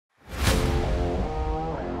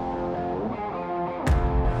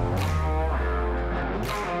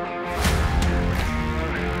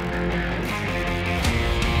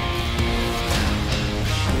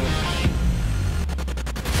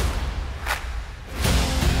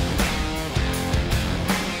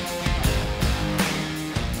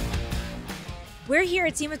We're here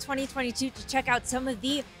at Sema 2022 to check out some of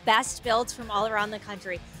the best builds from all around the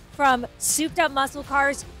country. From souped up muscle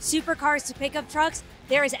cars, supercars to pickup trucks,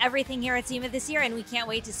 there is everything here at Sema this year, and we can't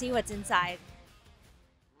wait to see what's inside.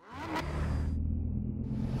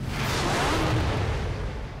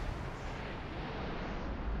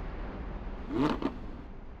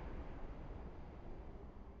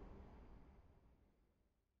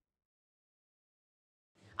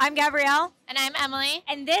 I'm Gabrielle. And I'm Emily.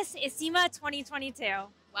 And this is Sema 2022.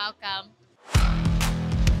 Welcome.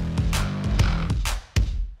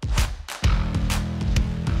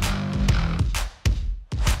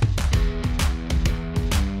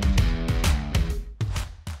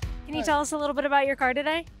 Can you tell us a little bit about your car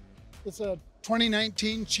today? It's a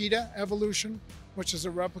 2019 Cheetah Evolution, which is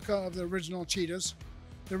a replica of the original Cheetahs.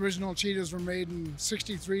 The original Cheetahs were made in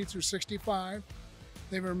 63 through 65.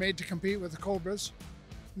 They were made to compete with the Cobras.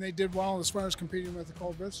 And they did well as far as competing with the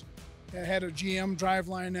Cobras. It had a GM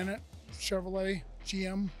driveline in it, Chevrolet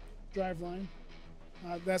GM driveline.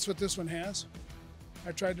 That's what this one has.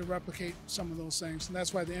 I tried to replicate some of those things, and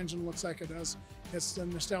that's why the engine looks like it does. It's the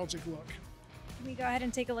nostalgic look. Can we go ahead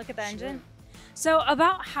and take a look at the engine? So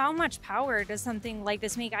about how much power does something like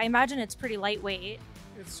this make? I imagine it's pretty lightweight.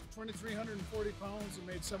 It's 2,340 pounds and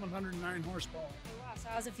made 709 horsepower. Oh, wow, so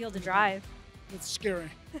how does it feel to drive? It's scary.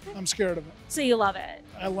 I'm scared of it. So you love it?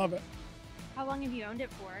 I love it. How long have you owned it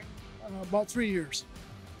for? About 3 years.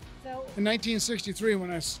 So in 1963, when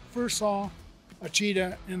I first saw a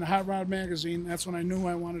Cheetah in the Hot Rod magazine, that's when I knew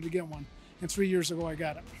I wanted to get one. And 3 years ago, I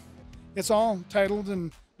got it. It's all titled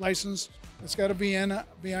and licensed. It's got a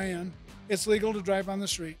VIN. It's legal to drive on the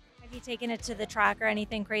street. Have you taken it to the track or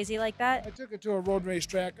anything crazy like that? I took it to a road race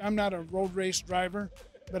track. I'm not a road race driver,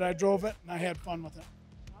 but I drove it and I had fun with it.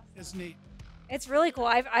 Awesome. It's neat. It's really cool.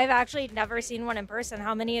 I've actually never seen one in person.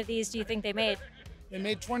 How many of these do you think they made? They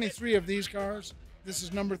made 23 of these cars. This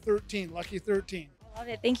is number 13, lucky 13. I love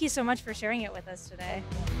it. Thank you so much for sharing it with us today.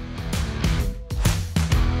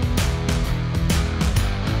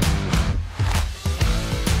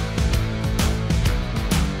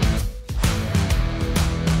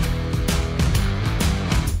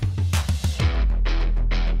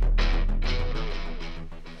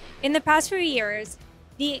 In the past few years,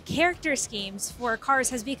 the character schemes for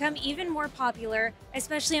cars has become even more popular,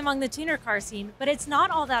 especially among the tuner car scene, but it's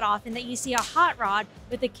not all that often that you see a hot rod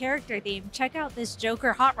with a character theme. Check out this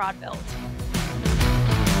Joker hot rod build.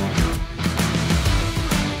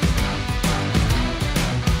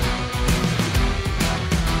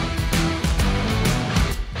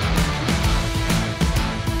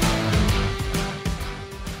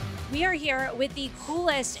 We are here with the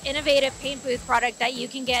coolest, innovative paint booth product that you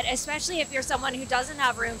can get, especially if you're someone who doesn't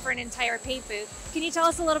have room for an entire paint booth. Can you tell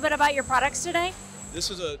us a little bit about your products today? This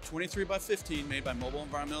is a 23 by 15 made by Mobile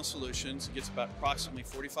Environmental Solutions. It gets about approximately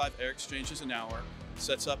 45 air exchanges an hour,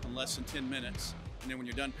 sets up in less than 10 minutes. And then when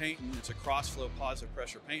you're done painting, it's a cross-flow positive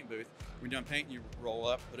pressure paint booth. When you're done painting, you roll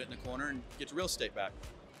up, put it in the corner, and get your real estate back.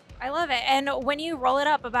 I love it. And when you roll it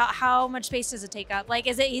up, about how much space does it take up? Like,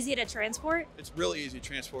 is it easy to transport? It's really easy to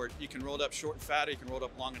transport. You can roll it up short and fatty, you can roll it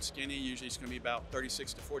up long and skinny. Usually it's gonna be about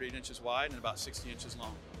 36 to 48 inches wide and about 60 inches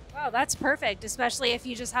long. Wow, that's perfect, especially if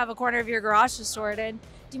you just have a corner of your garage to store it in.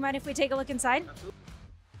 Do you mind if we take a look inside? Absolutely.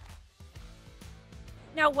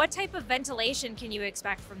 Now, what type of ventilation can you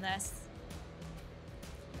expect from this?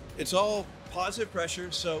 It's all positive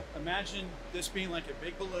pressure. So imagine this being like a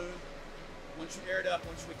big balloon. Once you air it up,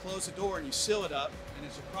 once we close the door and you seal it up, and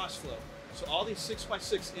it's a cross flow. So all these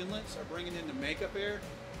 6x6 inlets are bringing in the makeup air.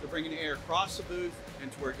 They're bringing the air across the booth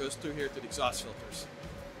and to where it goes through here through the exhaust filters.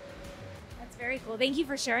 That's very cool. Thank you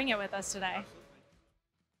for sharing it with us today.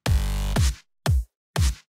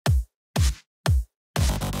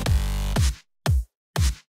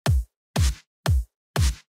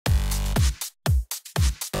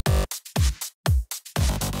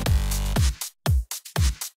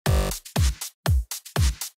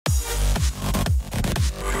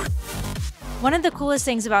 One of the coolest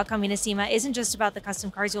things about coming to Sema isn't just about the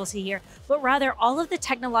custom cars you'll see here, but rather all of the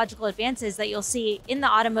technological advances that you'll see in the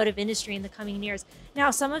automotive industry in the coming years.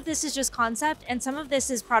 Now, some of this is just concept, and some of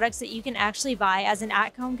this is products that you can actually buy as an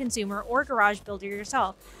at-home consumer or garage builder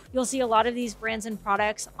yourself. You'll see a lot of these brands and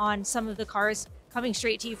products on some of the cars coming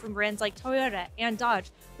straight to you from brands like Toyota and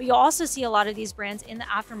Dodge, but you'll also see a lot of these brands in the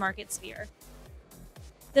aftermarket sphere.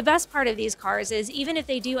 The best part of these cars is even if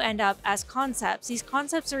they do end up as concepts, these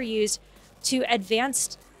concepts are used to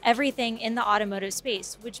advance everything in the automotive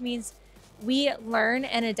space, which means we learn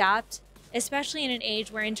and adapt, especially in an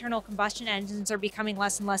age where internal combustion engines are becoming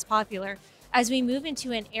less and less popular, as we move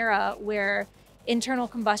into an era where internal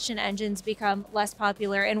combustion engines become less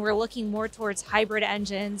popular and we're looking more towards hybrid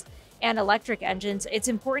engines and electric engines, it's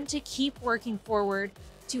important to keep working forward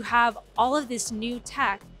to have all of this new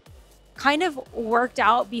tech kind of worked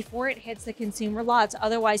out before it hits the consumer lots.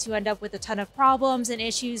 Otherwise, you end up with a ton of problems and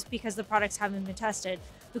issues because the products haven't been tested.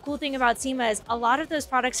 The cool thing about Sema is a lot of those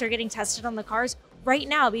products are getting tested on the cars right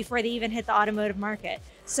now before they even hit the automotive market.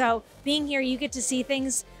 So being here, you get to see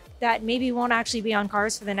things that maybe won't actually be on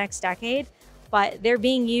cars for the next decade, but they're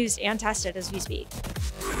being used and tested as we speak.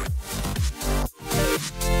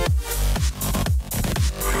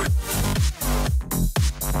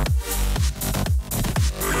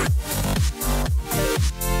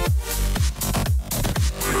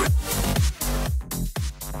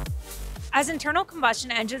 As internal combustion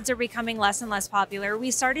engines are becoming less and less popular, we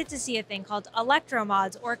started to see a thing called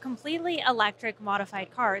electromods, or completely electric modified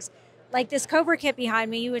cars. Like this Cobra kit behind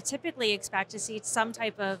me, you would typically expect to see some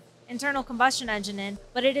type of internal combustion engine in,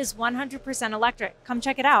 but it is 100% electric. Come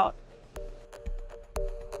check it out.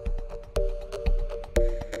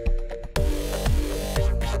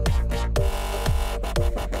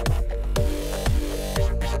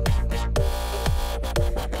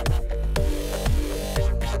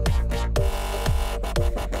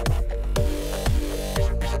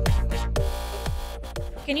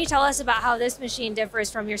 Can you tell us about how this machine differs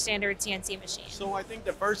from your standard CNC machine? So I think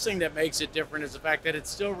the first thing that makes it different is the fact that it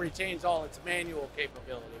still retains all its manual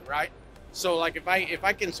capability, right? So like if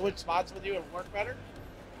I can switch spots with you and work better.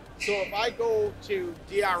 So if I go to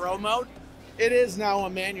DRO mode, it is now a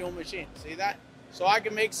manual machine. See that? So I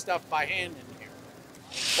can make stuff by hand in here.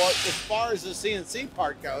 But as far as the CNC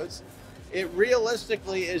part goes, it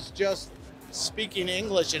realistically is just speaking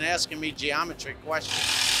English and asking me geometry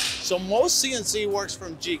questions. So most CNC works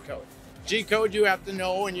from G-code. G-code you have to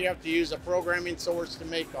know, and you have to use a programming source to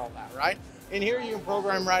make all that, right? And here you can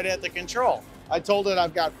program right at the control. I told it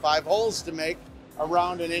I've got 5 holes to make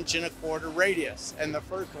around 1.25 inch radius, and the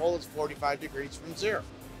first hole is 45 degrees from 0.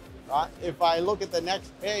 Right? If I look at the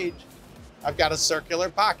next page, I've got a circular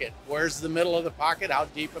pocket. Where's the middle of the pocket? How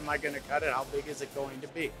deep am I going to cut it? How big is it going to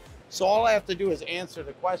be? So all I have to do is answer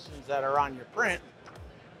the questions that are on your print,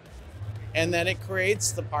 and then it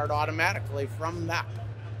creates the part automatically from that,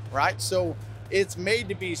 right? So it's made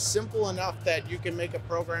to be simple enough that you can make a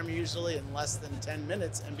program usually in less than 10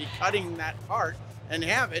 minutes and be cutting that part and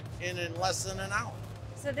have it in less than an hour.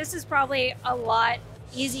 So this is probably a lot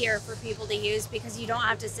easier for people to use because you don't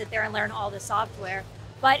have to sit there and learn all the software.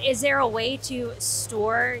 But is there a way to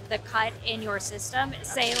store the cut in your system?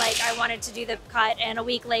 Say like I wanted to do the cut and a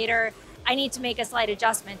week later, I need to make a slight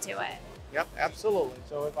adjustment to it. Yep, absolutely.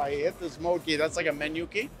 So if I hit this mode key, that's like a menu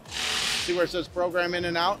key. See where it says program in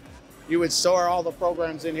and out? You would store all the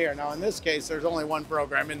programs in here. Now in this case, there's only one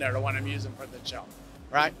program in there, the one I'm using for the show,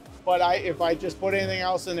 right? But if I just put anything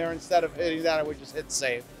else in there, instead of hitting that, I would just hit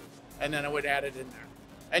save, and then it would add it in there.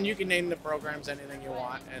 And you can name the programs anything you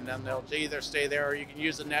want, and then they'll either stay there, or you can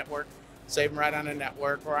use a network, save them right on a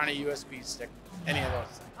network or on a USB stick, any of those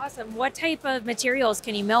things. Awesome. What type of materials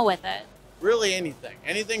can you mill with it? Really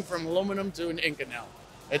anything from aluminum to an Inconel.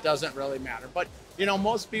 It doesn't really matter. But, you know,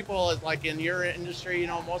 most people, like in your industry, you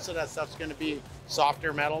know, most of that stuff's going to be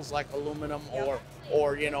softer metals like aluminum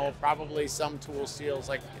or, you know, probably some tool steels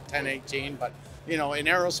like 1018. But, you know, in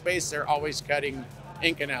aerospace, they're always cutting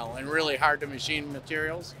Inconel and really hard to machine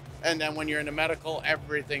materials. And then when you're in the medical,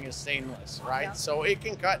 everything is stainless, right? Yeah. So it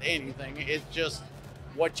can cut anything. It's just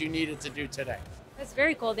what you need it to do today. That's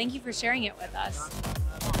very cool. Thank you for sharing it with us.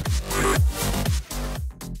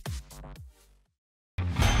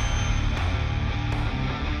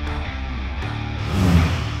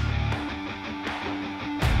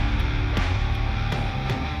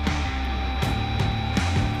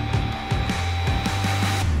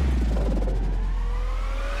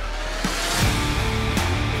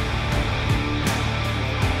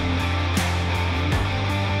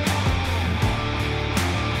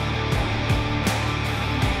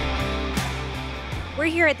 We're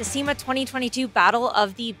here at the Sema 2022 Battle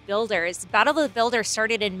of the Builders. Battle of the Builders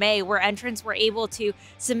started in May, where entrants were able to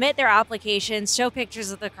submit their applications, show pictures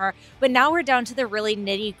of the car, but now we're down to the really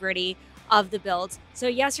nitty-gritty of the builds. So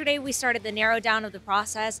yesterday we started the narrow down of the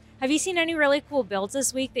process. Have you seen any really cool builds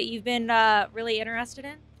this week that you've been really interested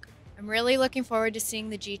in? I'm really looking forward to seeing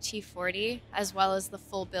the GT40 as well as the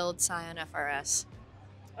full build Scion FRS.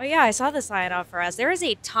 Oh yeah, I saw the sign off for us. There is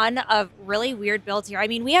a ton of really weird builds here. I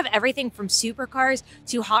mean, we have everything from supercars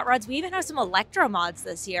to hot rods. We even have some electro mods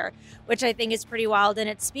this year, which I think is pretty wild. And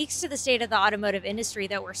it speaks to the state of the automotive industry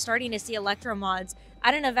that we're starting to see electro mods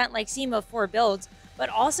at an event like Sema for builds. But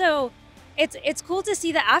also, it's cool to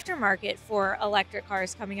see the aftermarket for electric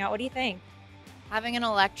cars coming out. What do you think? Having an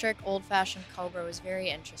electric old-fashioned Cobra was very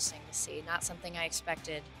interesting to see. Not something I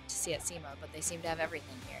expected to see at Sema, but they seem to have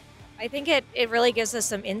everything here. I think it really gives us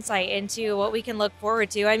some insight into what we can look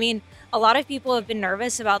forward to. I mean, a lot of people have been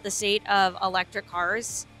nervous about the state of electric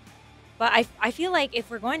cars, but I feel like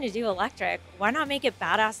if we're going to do electric, why not make it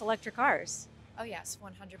badass electric cars? Oh yes,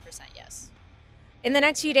 100% yes. In the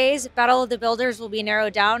next few days, Battle of the Builders will be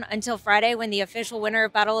narrowed down until Friday when the official winner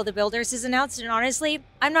of Battle of the Builders is announced. And honestly,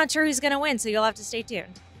 I'm not sure who's going to win, so you'll have to stay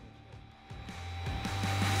tuned.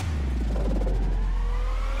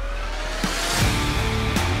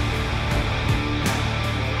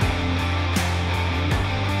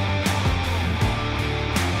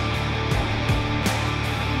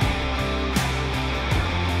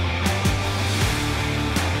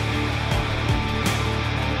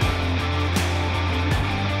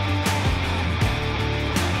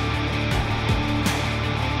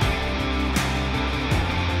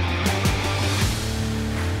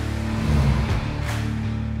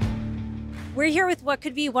 We're here with what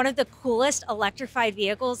could be one of the coolest electrified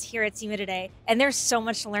vehicles here at Sema today, and there's so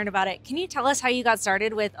much to learn about it. Can you tell us how you got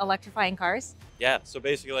started with electrifying cars? Yeah, so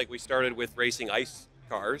basically like we started with racing ice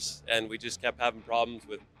cars and we just kept having problems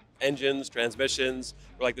with engines, transmissions.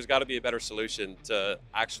 We're like, there's got to be a better solution to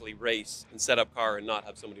actually race and set up car and not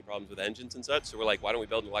have so many problems with engines and such. So we're like, why don't we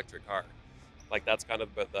build an electric car? Like that's kind of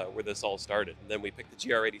where this all started. And then we picked the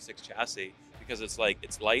GR86 chassis because it's like,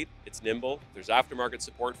 it's light, it's nimble, there's aftermarket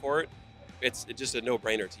support for it. It's just a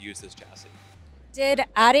no-brainer to use this chassis. Did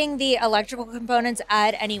adding the electrical components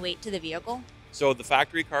add any weight to the vehicle? So the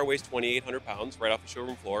factory car weighs 2,800 pounds right off the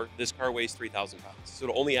showroom floor. This car weighs 3,000 pounds. So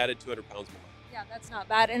it only added 200 pounds more. Yeah, that's not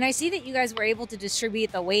bad. And I see that you guys were able to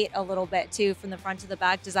distribute the weight a little bit too from the front to the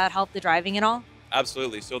back. Does that help the driving at all?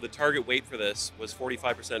 Absolutely. So the target weight for this was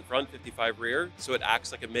 45% front, 55 rear. So it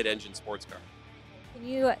acts like a mid-engine sports car. Can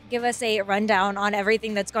you give us a rundown on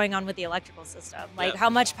everything that's going on with the electrical system? Like Yeah. how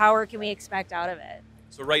much power can we expect out of it?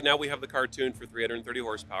 So right now we have the car tuned for 330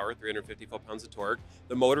 horsepower, 350 foot-pounds of torque.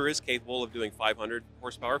 The motor is capable of doing 500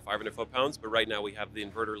 horsepower, 500 foot-pounds, but right now we have the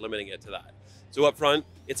inverter limiting it to that. So up front,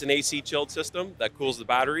 it's an AC chilled system that cools the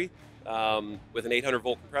battery with an 800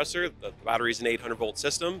 volt compressor. The battery is an 800 volt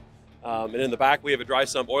system. And in the back, we have a dry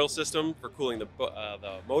sump oil system for cooling the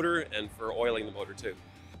motor and for oiling the motor too.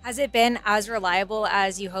 Has it been as reliable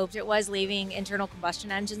as you hoped it was, leaving internal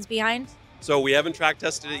combustion engines behind? So we haven't track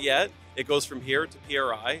tested it yet. It goes from here to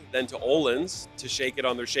PRI, then to Olin's to shake it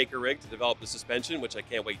on their shaker rig to develop the suspension, which I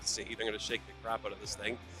can't wait to see. They're going to shake the crap out of this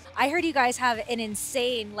thing. I heard you guys have an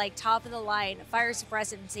insane, like top of the line fire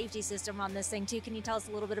suppressant and safety system on this thing too. Can you tell us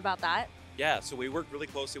a little bit about that? Yeah, so we work really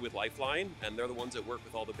closely with Lifeline, and they're the ones that work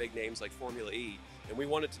with all the big names like Formula E. And we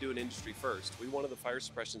wanted to do an industry first. We wanted the fire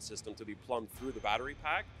suppression system to be plumbed through the battery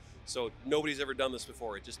pack. So nobody's ever done this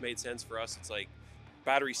before. It just made sense for us. It's like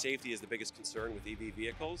battery safety is the biggest concern with EV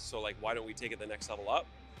vehicles. So like, why don't we take it the next level up,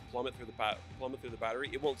 plumb it through the battery?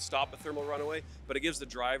 It won't stop a thermal runaway, but it gives the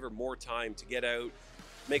driver more time to get out,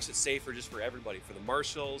 makes it safer just for everybody, for the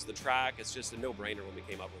marshals, the track. It's just a no-brainer when we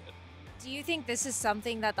came up with it. Do you think this is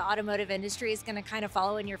something that the automotive industry is going to kind of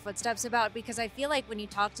follow in your footsteps about? Because I feel like when you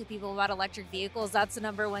talk to people about electric vehicles, that's the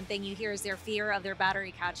number one thing you hear is their fear of their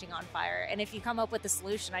battery catching on fire. And if you come up with a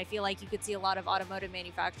solution, I feel like you could see a lot of automotive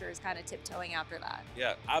manufacturers kind of tiptoeing after that.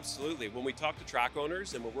 Yeah, absolutely. When we talk to track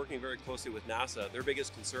owners, and we're working very closely with NASA, their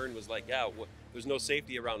biggest concern was like, yeah, there's no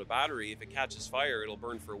safety around a battery. If it catches fire, it'll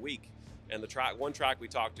burn for a week. And one track we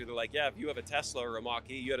talked to, they're like, yeah, if you have a Tesla or a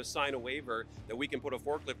Mach-E, you had to sign a waiver that we can put a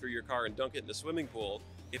forklift through your car and dunk it in the swimming pool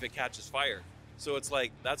if it catches fire. So it's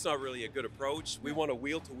like, that's not really a good approach. We want to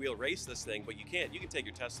wheel-to-wheel race this thing, but you can't. You can take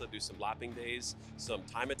your Tesla, do some lapping days, some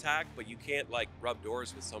time attack, but you can't like rub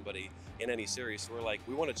doors with somebody in any series. So we're like,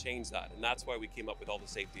 we want to change that. And that's why we came up with all the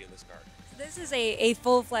safety in this car. This is a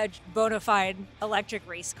full-fledged, bona fide electric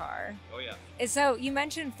race car. Oh yeah. And so you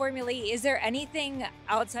mentioned Formula E. Is there anything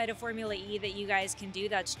outside of Formula E that you guys can do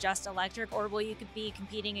that's just electric, or will you be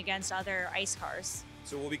competing against other ICE cars?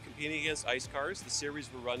 So we'll be competing against ICE cars. The series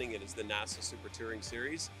we're running in is the NASA Super Touring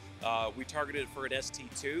Series. We targeted it for an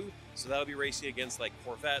ST2, so that'll be racing against like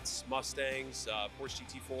Corvettes, Mustangs, Porsche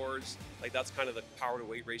GT4s. Like that's kind of the power to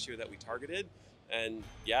weight ratio that we targeted. And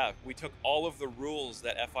yeah, we took all of the rules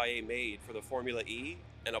that FIA made for the Formula E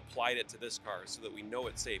and applied it to this car so that we know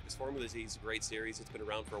it's safe. Because Formula E is a great series, it's been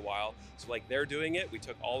around for a while. So like they're doing it, we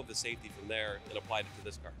took all of the safety from there and applied it to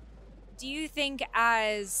this car. Do you think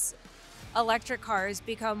as electric cars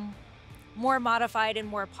become more modified and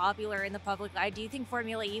more popular in the public eye, do you think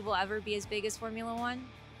Formula E will ever be as big as Formula One?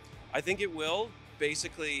 I think it will,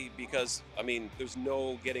 basically because, I mean, there's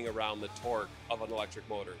no getting around the torque of an electric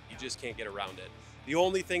motor. You just can't get around it. The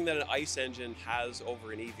only thing that an ICE engine has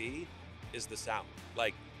over an EV is the sound.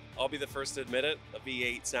 Like, I'll be the first to admit it, a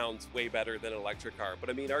V8 sounds way better than an electric car.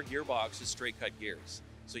 But I mean, our gearbox is straight cut gears.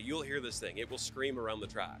 So you'll hear this thing. It will scream around the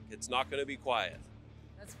track. It's not going to be quiet.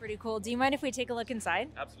 That's pretty cool. Do you mind if we take a look inside?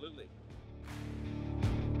 Absolutely.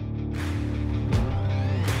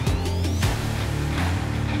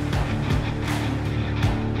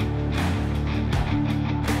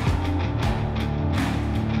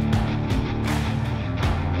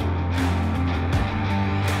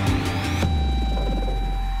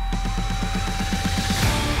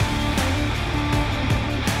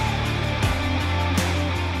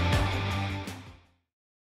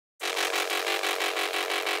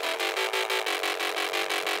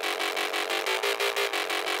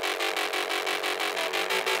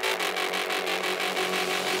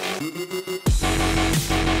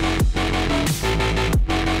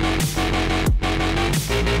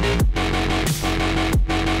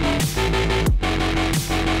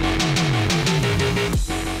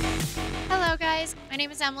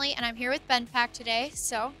 Emily, and I'm here with ManTFUP today.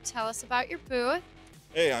 So tell us about your booth.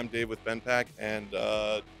 Hey, I'm Dave with ManTFUP, and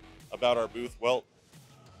about our booth, well,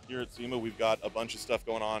 here at Sema, we've got a bunch of stuff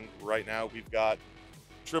going on right now. We've got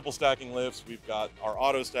triple stacking lifts, we've got our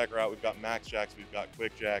auto stacker out, we've got max jacks, we've got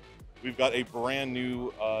quick jack. We've got a brand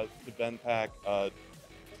new to ManTFUP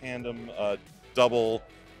tandem double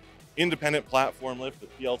independent platform lift, the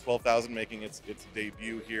PL12000, making its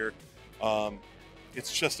debut here.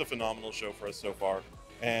 It's just a phenomenal show for us so far,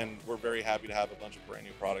 and we're very happy to have a bunch of brand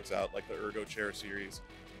new products out, like the Ergo Chair series.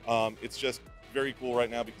 It's just very cool right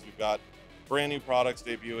now because we've got brand new products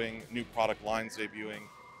debuting, new product lines debuting.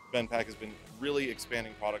 ManTFUP has been really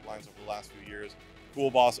expanding product lines over the last few years. Cool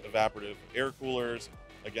Boss evaporative air coolers,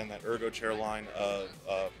 again, that Ergo Chair line of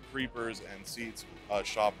creepers and seats,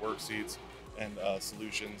 shop work seats and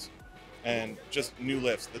solutions, and just new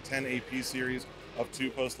lifts. The 10 AP series of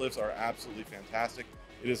two-post lifts are absolutely fantastic.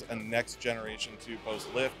 It is a next generation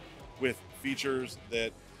two-post lift with features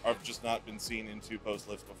that have just not been seen in two-post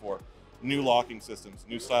lifts before. New locking systems,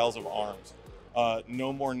 new styles of arms,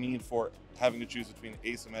 no more need for having to choose between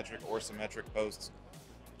asymmetric or symmetric posts.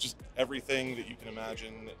 Just everything that you can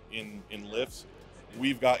imagine in lifts,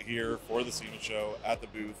 we've got here for the SEMA show at the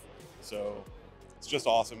booth. So it's just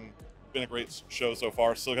awesome. Been a great show so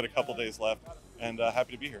far. Still got a couple days left, and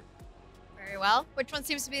happy to be here. Very well. Which one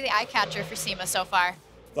seems to be the eye catcher for SEMA so far?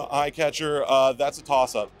 The eye catcher, that's a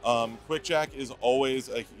toss-up. Quick Jack is always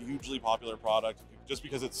a hugely popular product just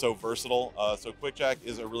because it's so versatile. So Quick Jack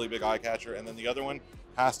is a really big eye catcher, and then the other one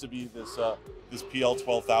has to be this this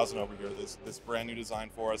PL12000 over here, this brand new design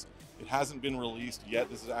for us. It hasn't been released yet.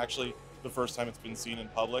 This is actually the first time it's been seen in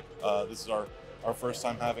public. This is our first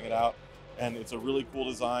time having it out, and it's a really cool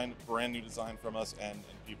design, brand new design from us, and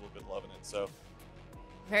people have been loving it. So.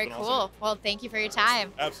 Very cool. Awesome. Well, thank you for your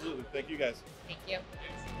time. Absolutely. Thank you, guys. Thank you.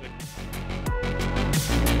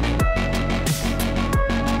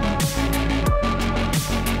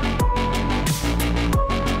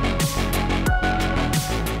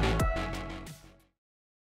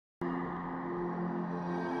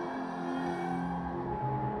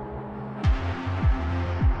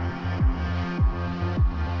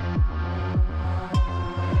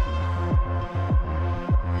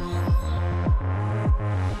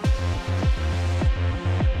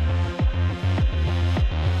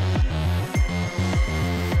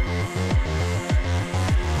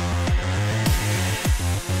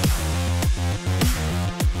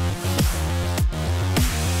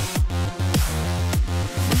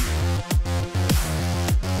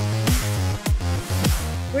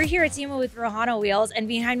 We're here at SEMA with Rohano Wheels, and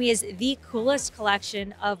behind me is the coolest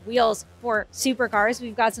collection of wheels for supercars.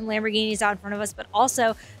 We've got some Lamborghinis out in front of us, but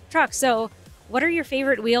also trucks. So what are your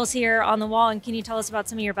favorite wheels here on the wall, and can you tell us about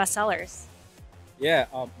some of your best sellers? Yeah,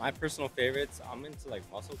 my personal favorites, I'm into like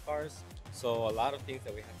muscle cars. So a lot of things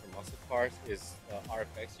that we have for muscle cars is the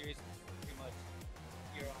RFX series, pretty much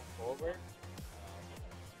here on forward.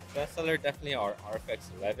 Best seller definitely our RFX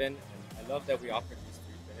 11, and I love that we offer these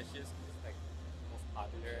three finishes. It's like most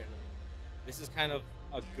popular, and this is kind of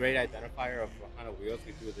a great identifier of what kind of wheels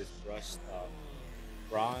we do. This brushed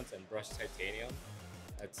bronze and brushed titanium.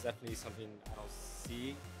 That's definitely something I don't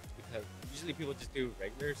see because usually people just do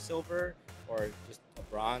regular silver or just a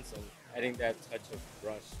bronze, and adding that touch of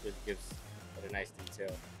brush really gives it a nice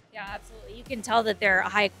detail. Yeah, absolutely. You can tell that they're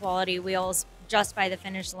high quality wheels just by the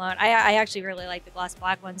finish alone. I actually really like the gloss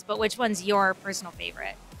black ones, but which one's your personal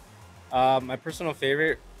favorite? My personal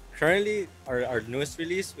favorite currently our newest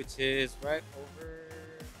release, which is right over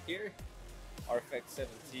here.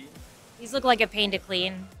 RFX-7T. These look like a pain to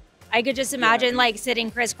clean. I could just imagine like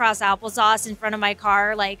sitting crisscross applesauce in front of my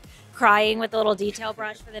car, like crying with a little detail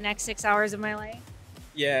brush for the next 6 hours of my life.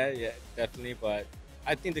 Yeah, definitely. But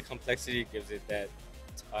I think the complexity gives it that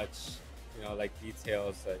touch, like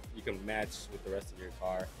details that you can match with the rest of your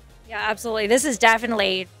car. Yeah, absolutely. This is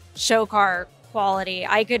definitely show car quality.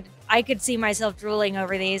 I could see myself drooling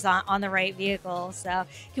over these on the right vehicle. So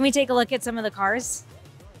can we take a look at some of the cars?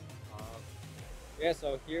 Yeah,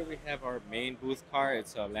 so here we have our main booth car.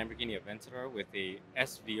 It's a Lamborghini Aventador with a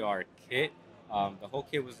SVR kit. The whole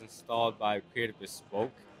kit was installed by Creative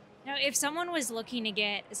Bespoke. Now, if someone was looking to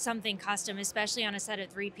get something custom, especially on a set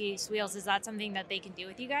of 3-piece wheels, is that something that they can do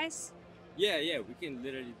with you guys? Yeah, we can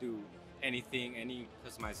literally do anything, any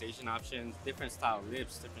customization options, different style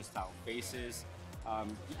lips, different style faces.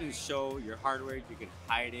 You can show your hardware, you can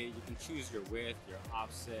hide it, you can choose your width, your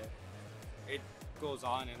offset. It goes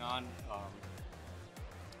on and on.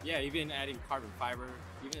 Yeah, even adding carbon fiber,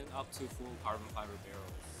 even up to full carbon fiber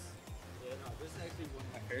barrels. Yeah, no, this is actually one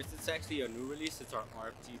of my favorites. It's actually a new release. It's our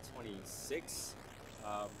RFT26.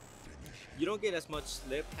 You don't get as much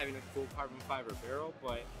slip having a full carbon fiber barrel,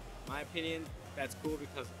 but in my opinion, that's cool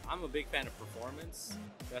because I'm a big fan of performance,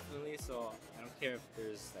 definitely. So I don't care if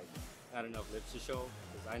there's like not enough lips to show,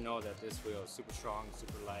 because I know that this wheel is super strong,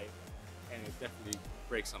 super light, and it definitely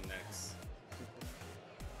breaks some necks.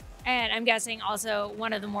 And I'm guessing also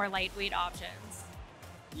one of the more lightweight options.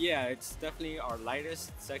 Yeah, it's definitely our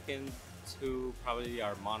lightest, second to probably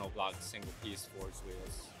our monoblock single piece forged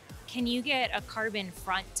wheels. Can you get a carbon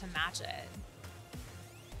front to match it?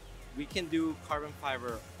 We can do carbon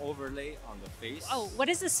fiber overlay on the face. Oh, what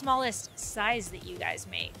is the smallest size that you guys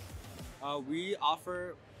make? We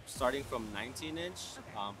offer starting from 19-inch,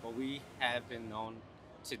 but we have been known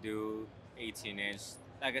to do 18-inch.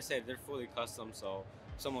 Like I said, they're fully custom, so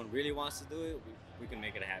if someone really wants to do it, we can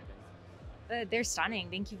make it happen. They're stunning.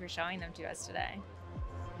 Thank you for showing them to us today.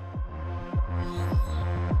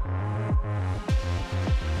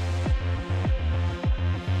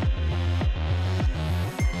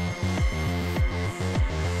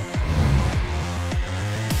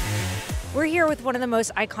 We're here with one of the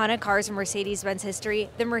most iconic cars in Mercedes-Benz history,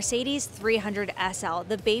 the Mercedes 300 SL,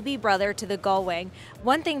 the baby brother to the Gullwing.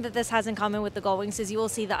 One thing that this has in common with the Gullwings is you will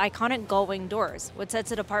see the iconic Gullwing doors. What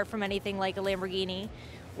sets it apart from anything like a Lamborghini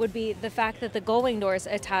would be the fact that the Gullwing doors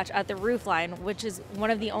attach at the roofline, which is one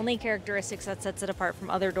of the only characteristics that sets it apart from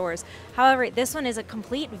other doors. However, this one is a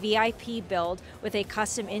complete VIP build with a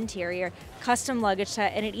custom interior, custom luggage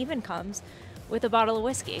set, and it even comes with a bottle of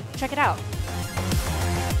whiskey. Check it out.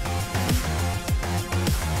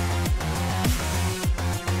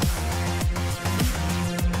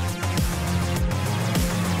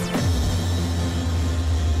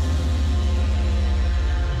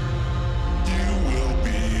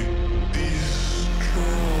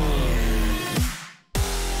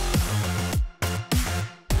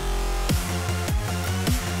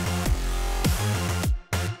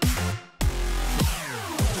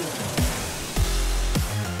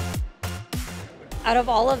 Out of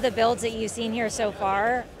all of the builds that you've seen here so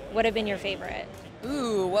far, what have been your favorite?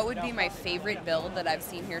 Ooh, what would be my favorite build that I've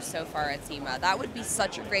seen here so far at Sema? That would be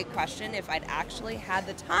such a great question if I'd actually had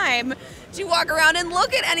the time to walk around and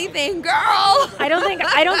look at anything, girl. I don't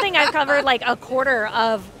think I've covered like a quarter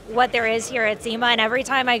of what there is here at Sema, and every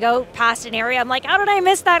time I go past an area, I'm like, how did I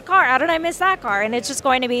miss that car? How did I miss that car? And it's just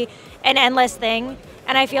going to be an endless thing.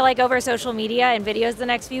 And I feel like over social media and videos the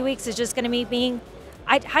next few weeks is just going to be being,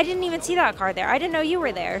 I didn't even see that car there. I didn't know you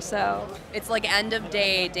were there, so. It's like end of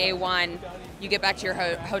day one. You get back to your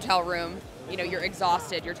hotel room, you know, you're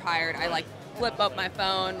exhausted, you're tired. I like flip up my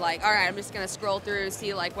phone, like, all right, I'm just gonna scroll through,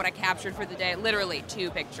 see like what I captured for the day. Literally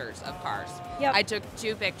 2 pictures of cars. Yep. I took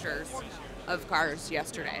 2 pictures of cars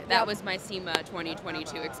yesterday. That was my Sema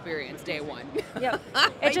 2022 experience, day 1. Yep.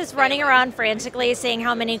 It's just running around frantically, seeing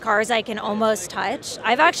how many cars I can almost touch.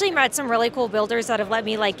 I've actually met some really cool builders that have let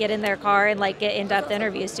me like get in their car and like get in-depth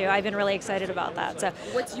interviews too. I've been really excited about that. So,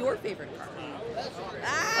 what's your favorite car?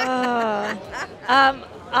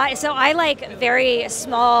 So I like very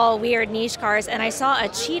small, weird niche cars, and I saw a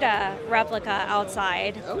cheetah replica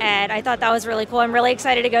outside, and I thought that was really cool. I'm really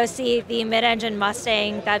excited to go see the mid-engine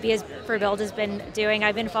Mustang that BS for Build has been doing.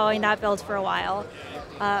 I've been following that build for a while.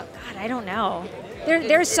 God, I don't know.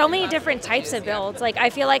 There's so many different types of builds. Like I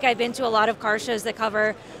feel like I've been to a lot of car shows that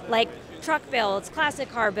cover like truck builds, classic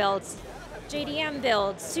car builds, JDM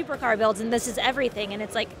builds, supercar builds, and this is everything. And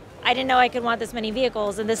it's like, I didn't know I could want this many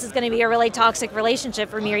vehicles, and this is going to be a really toxic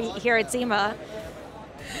relationship for me here at Sema.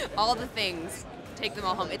 All the things. take them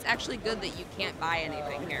all home. It's actually good that you can't buy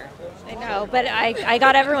anything here. I know, but I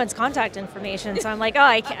got everyone's contact information, so I'm like, oh,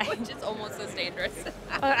 I can't. Which is almost as dangerous.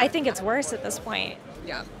 I think it's worse at this point.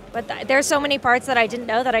 Yeah. But there's so many parts that I didn't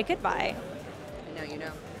know that I could buy. I know, you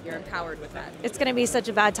know. You're empowered with that. It's going to be such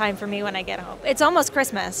a bad time for me when I get home. It's almost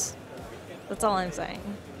Christmas. That's all I'm saying.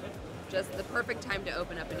 Just the perfect time to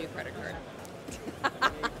open up a new credit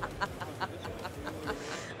card.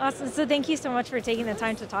 Awesome. So thank you so much for taking the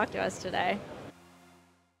time to talk to us today.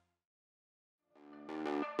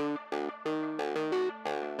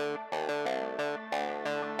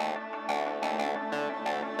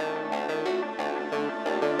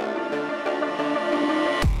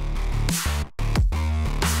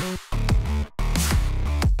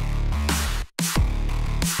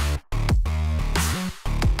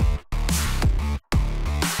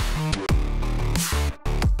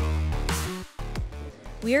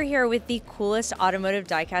 We are here with the coolest automotive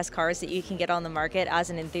diecast cars that you can get on the market as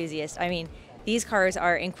an enthusiast. I mean, these cars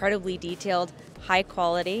are incredibly detailed, high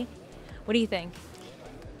quality. What do you think?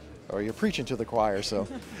 Oh, you're preaching to the choir, so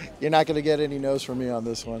you're not going to get any no's from me on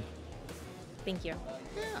this one. Thank you.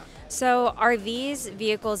 Yeah. So are these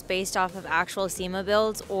vehicles based off of actual Sema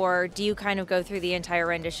builds, or do you kind of go through the entire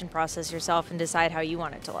rendition process yourself and decide how you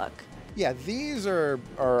want it to look? Yeah, these are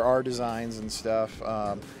our designs and stuff.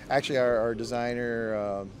 Actually, our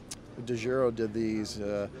designer, DeGiro, did these.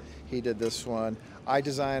 He did this one. I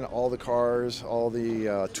design all the cars, all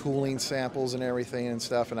the tooling samples and everything and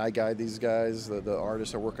stuff, and I guide these guys, the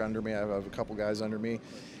artists that work under me. I have a couple guys under me,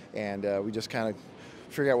 and we just kind of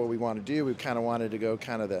figure out what we want to do. We kind of wanted to go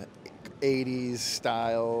kind of the 80s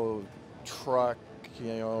style truck,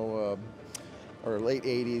 you know, or late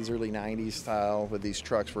 80s, early 90s style with these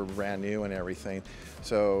trucks were brand new and everything.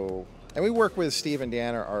 So, and we work with Steve and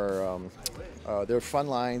Dan, they're Fun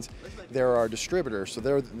Lines. They're our distributors. So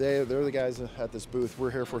they're the guys at this booth. We're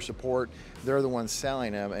here for support. They're the ones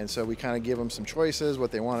selling them. And so we kind of give them some choices, what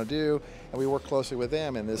they want to do, and we work closely with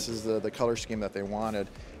them. And this is the color scheme that they wanted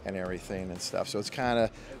and everything and stuff. So it's kind of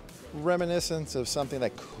reminiscence of something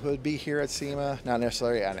that could be here at Sema, not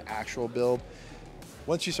necessarily an actual build.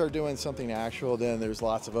 Once you start doing something actual, then there's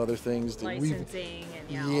lots of other things. Licensing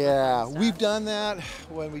and we've done that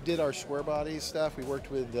when we did our square body stuff. We worked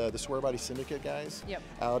with the Square Body Syndicate guys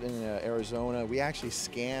out in Arizona. We actually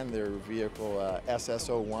scanned their vehicle,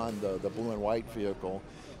 SS01, the blue and white vehicle.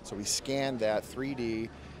 So we scanned that 3D,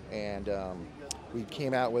 and we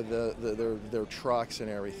came out with their trucks and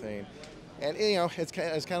everything. And you know, it's kind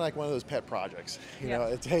of like one of those pet projects. You know,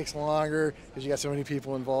 it takes longer because you got so many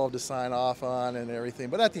people involved to sign off on and everything.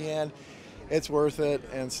 But at the end, it's worth it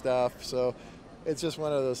and stuff. So it's just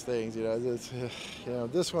one of those things. You know,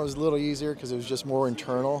 this one was a little easier because it was just more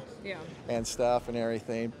internal and stuff and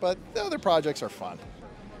everything. But the other projects are fun.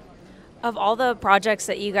 Of all the projects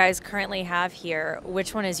that you guys currently have here,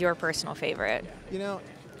 which one is your personal favorite? You know,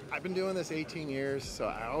 I've been doing this 18 years, so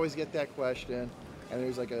I always get that question. And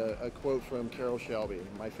there's like a quote from Carol Shelby.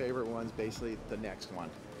 My favorite one's basically the next one.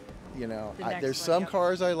 You know, there's some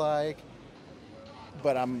cars I like,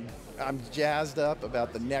 but I'm jazzed up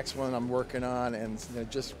about the next one I'm working on, and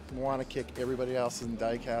just want to kick everybody else in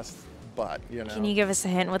diecast butt. You know. Can you give us a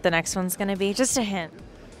hint what the next one's going to be? Just a hint.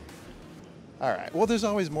 All right. Well, there's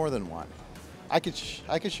always more than one. I could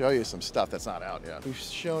show you some stuff that's not out yet. We've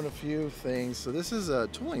shown a few things. So this is a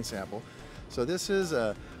tooling sample. So this is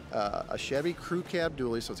a Chevy crew cab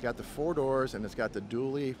dually, so it's got the 4 doors and it's got the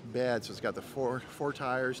dually bed, so it's got the four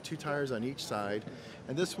tires, 2 tires on each side.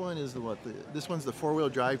 And this one is this one's the 4-wheel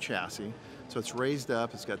drive chassis, so it's raised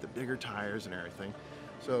up, it's got the bigger tires and everything.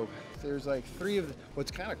 So there's like 3 of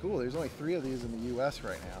what's kind of cool, there's only 3 of these in the US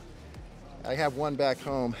right now. I have one back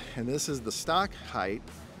home, and this is the stock height,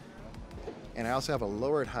 and I also have a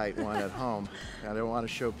lowered height one at home. I don't want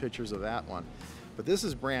to show pictures of that one. But this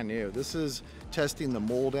is brand new. This is testing the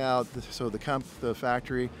mold out. So the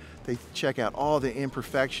factory, they check out all the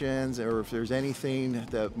imperfections, or if there's anything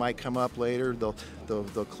that might come up later, they'll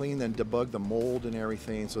clean and debug the mold and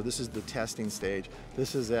everything. So this is the testing stage.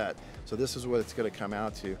 This is it. So this is what it's going to come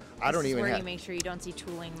out to. I don't even. Where you make sure you don't see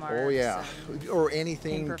tooling marks. Oh yeah, or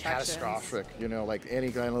anything catastrophic. You know, like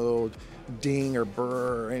any kind of little ding or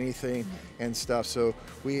burr or anything and stuff. So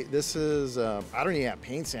this is I don't even have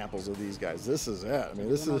paint samples of these guys. This is it. I mean,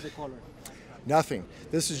 this is nothing.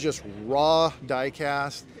 This is just raw die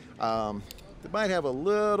cast. They might have a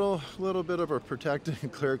little bit of a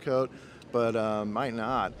protective clear coat, but might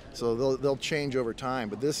not. So they'll change over time.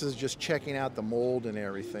 But this is just checking out the mold and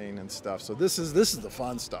everything and stuff. So this is the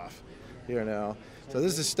fun stuff, you know. So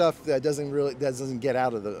this is stuff that doesn't get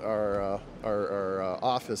out of our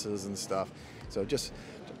offices and stuff. So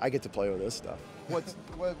I get to play with this stuff.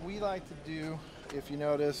 what we like to do, if you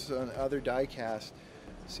notice on other die casts,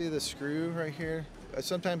 see the screw right here?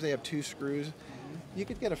 Sometimes they have 2 screws. You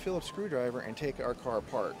could get a Phillips screwdriver and take our car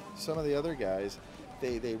apart. Some of the other guys,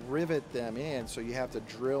 they rivet them in, so you have to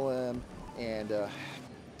drill them and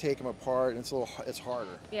take them apart, and it's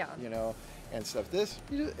harder. Yeah. You know, and stuff.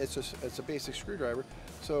 It's a basic screwdriver,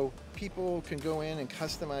 so people can go in and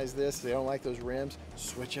customize this. They don't like those rims,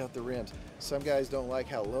 switch out the rims. Some guys don't like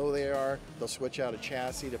how low they are. They'll switch out a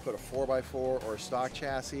chassis to put a 4x4 or a stock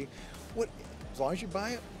chassis. As long as you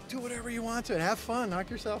buy it, do whatever you want to and have fun, knock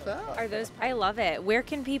yourself out. I love it. Where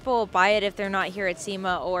can people buy it if they're not here at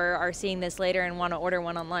SEMA or are seeing this later and want to order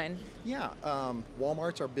one online? Yeah,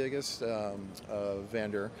 Walmart's our biggest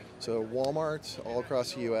vendor. So Walmart's all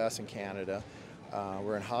across the U.S. and Canada.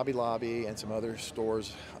 We're in Hobby Lobby and some other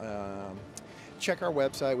stores. Check our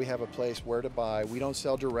website. We have a place where to buy. We don't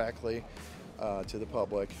sell directly to the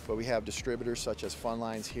public, but we have distributors such as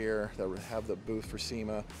Funlines here that have the booth for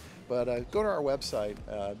SEMA. But go to our website,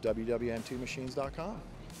 www.m2machines.com.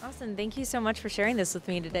 Awesome. Thank you so much for sharing this with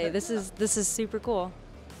me today. This is super cool.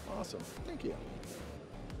 Awesome. Thank you.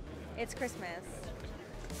 It's Christmas.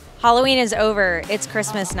 Halloween is over. It's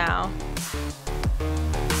Christmas now.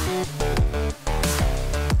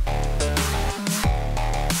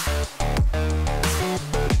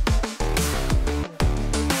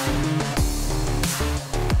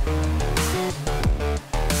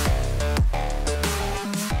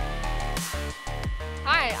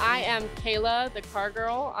 I'm Kayla, the car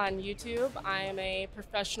girl on YouTube. I am a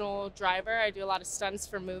professional driver. I do a lot of stunts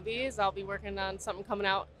for movies. I'll be working on something coming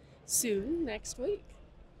out soon, next week.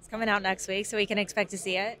 It's coming out next week, so we can expect to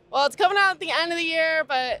see it. Well, it's coming out at the end of the year,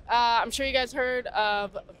 but I'm sure you guys heard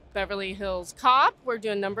of Beverly Hills Cop. We're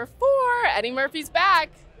doing number 4. Eddie Murphy's back.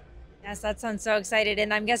 Yes, that sounds so excited,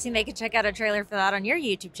 and I'm guessing they could check out a trailer for that on your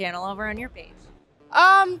YouTube channel over on your page.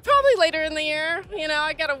 Probably later in the year. You know,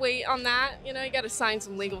 I gotta wait on that. You know, you gotta sign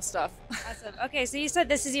some legal stuff. Awesome. Okay, so you said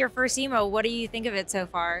this is your first SEMA. What do you think of it so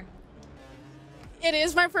far? It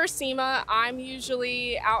is my first SEMA. I'm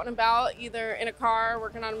usually out and about, either in a car,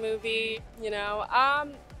 working on a movie, you know.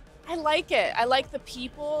 I like it. I like the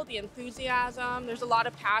people, the enthusiasm. There's a lot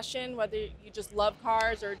of passion, whether you just love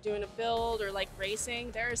cars or doing a build or like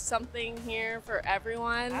racing. There is something here for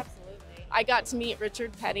everyone. Absolutely. I got to meet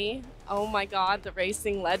Richard Petty. Oh my God, the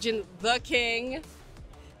racing legend, the king.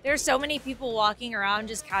 There's so many people walking around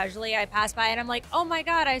just casually. I pass by and I'm like, oh my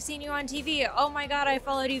God, I've seen you on TV. Oh my God, I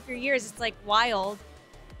followed you for years. It's like wild.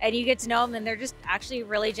 And you get to know them, and they're just actually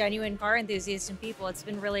really genuine car enthusiasts and people. It's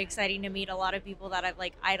been really exciting to meet a lot of people that I've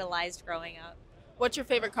like idolized growing up. What's your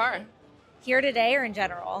favorite car? Here today or in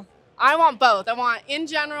general? I want both. I want in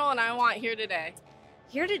general and I want here today.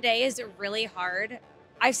 Here today is really hard.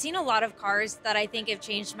 I've seen a lot of cars that I think have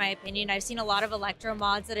changed my opinion. I've seen a lot of electro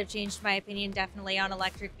mods that have changed my opinion, definitely on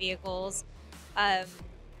electric vehicles. I've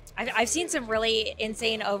seen some really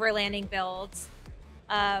insane overlanding builds.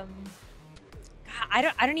 I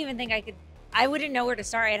don't even think I wouldn't know where to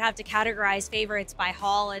start. I'd have to categorize favorites by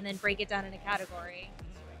haul and then break it down in a category.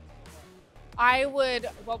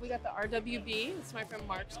 Well, we got the RWB. It's my friend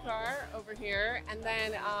Mark's car over here. And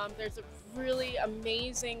then there's a really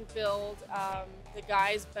amazing build. The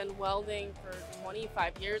guy's been welding for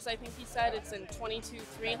 25 years, I think he said. It's in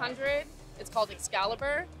 22-300. It's called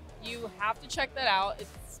Excalibur. You have to check that out.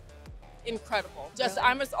 It's incredible.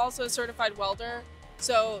 I'm also a certified welder.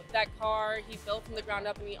 So that car he built from the ground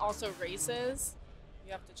up, and he also races.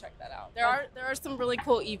 You have to check that out. There are some really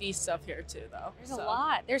cool EV stuff here too, though. There's a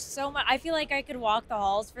lot. There's so much. I feel like I could walk the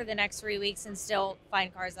halls for the next 3 weeks and still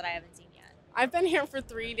find cars that I haven't seen yet. I've been here for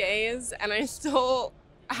 3 days, and I still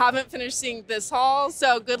haven't finished seeing this hall.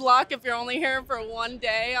 So good luck if you're only here for 1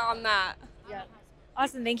 day on that. Yeah.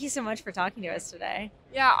 Awesome. Thank you so much for talking to us today.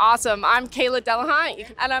 Yeah, awesome. I'm Kayla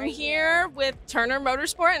Delahunt, and I'm here with Turner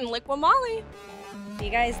Motorsport and Liqua Moly. See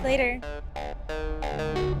you guys later.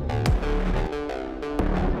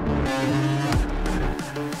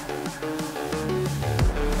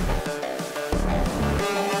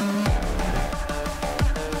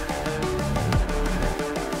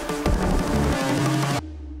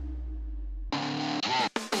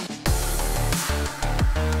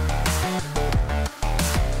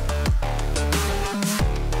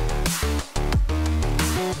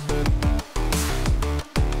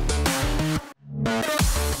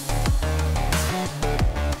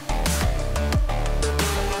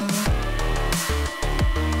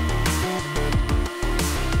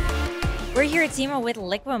 We're here at SEMA with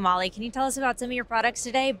Liqua Moly. Can you tell us about some of your products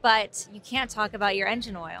today? But you can't talk about your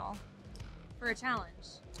engine oil for a challenge.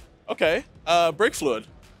 Okay, brake fluid.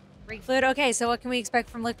 Brake fluid. Okay, so what can we expect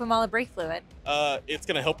from Liqui Moly brake fluid? It's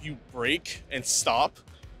gonna help you brake and stop,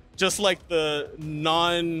 just like the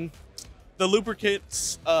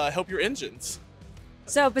lubricants help your engines.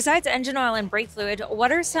 So besides engine oil and brake fluid,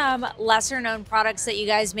 what are some lesser known products that you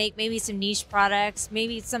guys make? Maybe some niche products,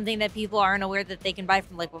 maybe something that people aren't aware that they can buy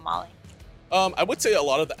from Liqui Moly? I would say a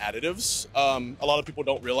lot of the additives. A lot of people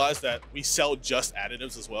don't realize that we sell just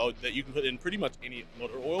additives as well, that you can put in pretty much any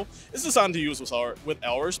motor oil. It's designed to use with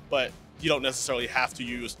ours, but you don't necessarily have to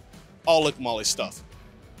use all Liqui Moly stuff.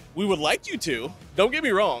 We would like you to. Don't get me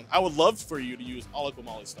wrong. I would love for you to use all Liqui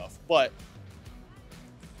Moly stuff, but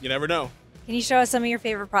you never know. Can you show us some of your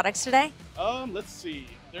favorite products today? Let's see.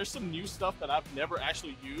 There's some new stuff that I've never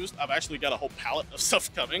actually used. I've actually got a whole palette of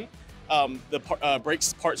stuff coming. The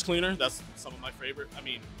brakes parts cleaner, that's some of my favorite. I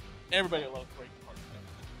mean, everybody loves brake parts cleaner.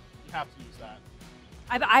 You have to use that.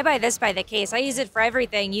 I buy this by the case. I use it for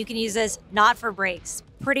everything. You can use this not for brakes.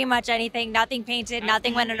 Pretty much anything, nothing painted,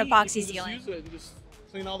 nothing went in epoxy sealing. Just use it and just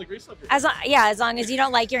clean all the grease up. As long as you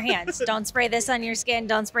don't like your hands. Don't spray this on your skin.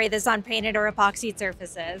 Don't spray this on painted or epoxy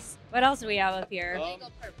surfaces. What else do we have up here?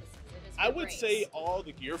 I would say all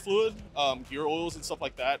the gear fluid, gear oils and stuff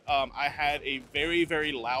like that. I had a very,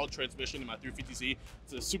 very loud transmission in my 350Z.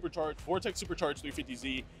 It's a supercharged, Vortex supercharged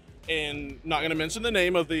 350Z. And not going to mention the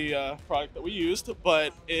name of the product that we used,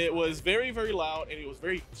 but it was very, very loud and it was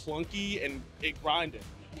very clunky and it grinded.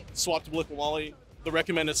 Swapped to Liqui Moly, the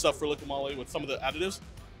recommended stuff for Liqui Moly with some of the additives,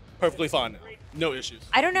 perfectly fine now. No issues.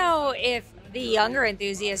 I don't know if the younger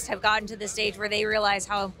enthusiasts have gotten to the stage where they realize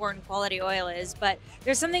how important quality oil is, but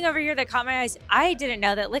there's something over here that caught my eyes. I didn't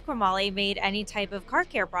know that Liqui Moly made any type of car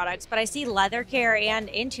care products, but I see leather care and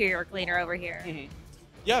interior cleaner over here. Mm-hmm.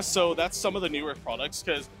 Yeah, so that's some of the newer products,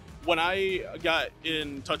 because when I got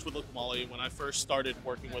in touch with Liqui Moly, when I first started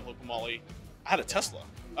working with Liqui Moly, I had a Tesla.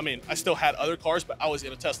 I mean, I still had other cars, but I was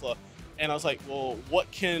in a Tesla. And I was like, well,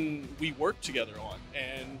 what can we work together on?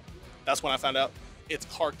 And that's when I found out it's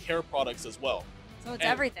car care products as well. So it's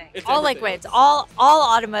and everything. It's all everything. liquids, all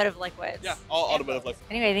automotive liquids. Yeah, all automotive liquids.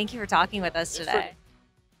 Anyway, thank you for talking with us today.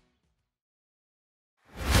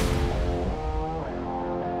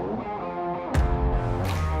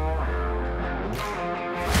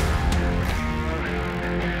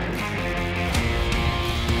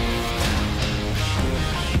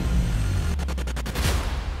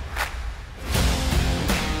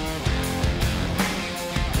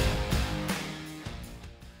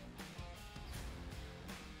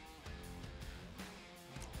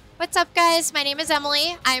 What's up, guys? My name is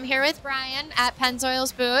Emily. I'm here with Brian at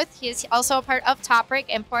Pennzoil's booth. He's also a part of Top Brake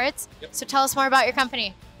Imports. Yep. So tell us more about your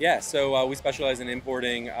company. Yeah, so we specialize in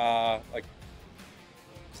importing like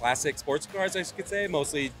classic sports cars, I could say,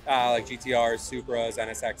 mostly like GTRs, Supras,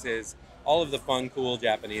 NSXs, all of the fun, cool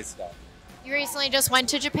Japanese stuff. You recently just went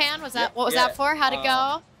to Japan. Was that what was that for? How'd it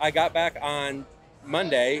go? I got back on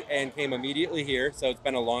Monday and came immediately here, so it's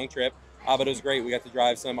been a long trip. But it was great. We got to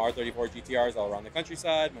drive some R34 GTRs all around the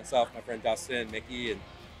countryside, myself, my friend Dustin, Mickey, and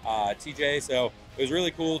TJ. So it was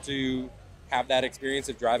really cool to have that experience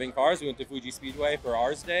of driving cars. We went to Fuji Speedway for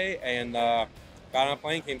ours day and got on a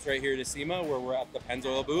plane, came straight here to Sema, where we're at the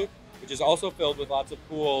Pennzoil booth, which is also filled with lots of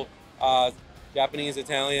cool Japanese,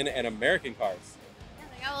 Italian, and American cars. Yeah,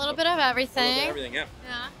 they got a little bit of everything. A little bit of everything, yeah.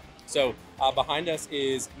 Yeah. So behind us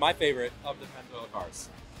is my favorite of the Pennzoil cars.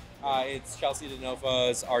 It's Chelsea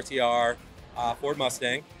DeNofa's RTR Ford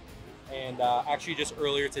Mustang, and actually just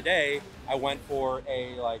earlier today I went for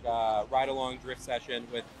a ride-along drift session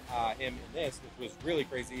with him in this, which was really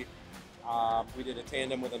crazy. We did a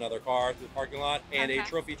tandem with another car through the parking lot, and a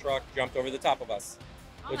trophy truck jumped over the top of us,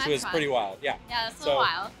 which was pretty wild. Yeah. Yeah, that's a little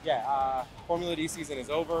wild. Yeah, Formula D season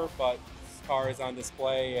is over, but this car is on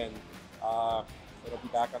display, and it'll be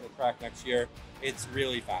back on the track next year. It's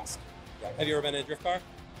really fast. Yeah. Have you ever been in a drift car?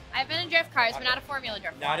 I've been in drift cars, but not a Formula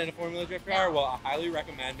drift car. Not in a Formula drift car? No. Well, I highly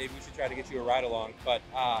recommend. Maybe we should try to get you a ride along. But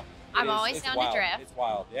I'm always down to drift. It's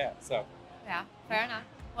wild, yeah. So. Yeah, fair enough.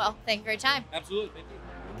 Well, thank you for your time. Absolutely, thank you.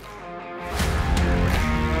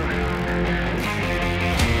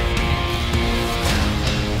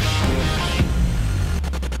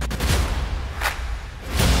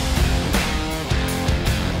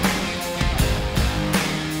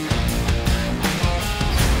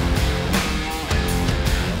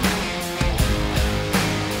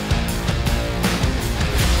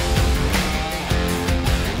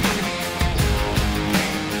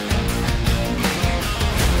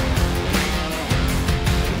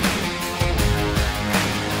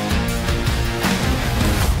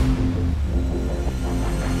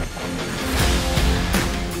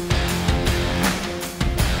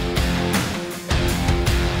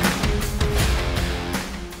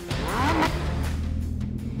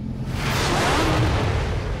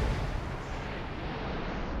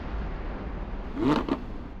 you.